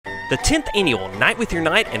The 10th annual Night with Your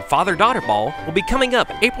Knight and Father-Daughter Ball will be coming up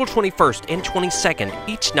April 21st and 22nd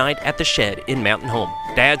each night at the Shed in Mountain Home.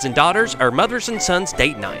 Dads and daughters or mothers and sons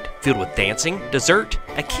date night, filled with dancing, dessert,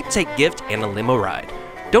 a keepsake gift, and a limo ride.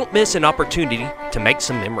 Don't miss an opportunity to make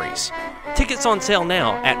some memories. Tickets on sale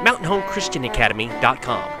now at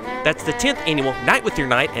mountainhomechristianacademy.com. That's the 10th annual Night with Your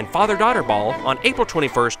Knight and Father-Daughter Ball on April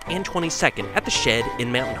 21st and 22nd at the Shed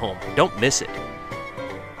in Mountain Home. Don't miss it.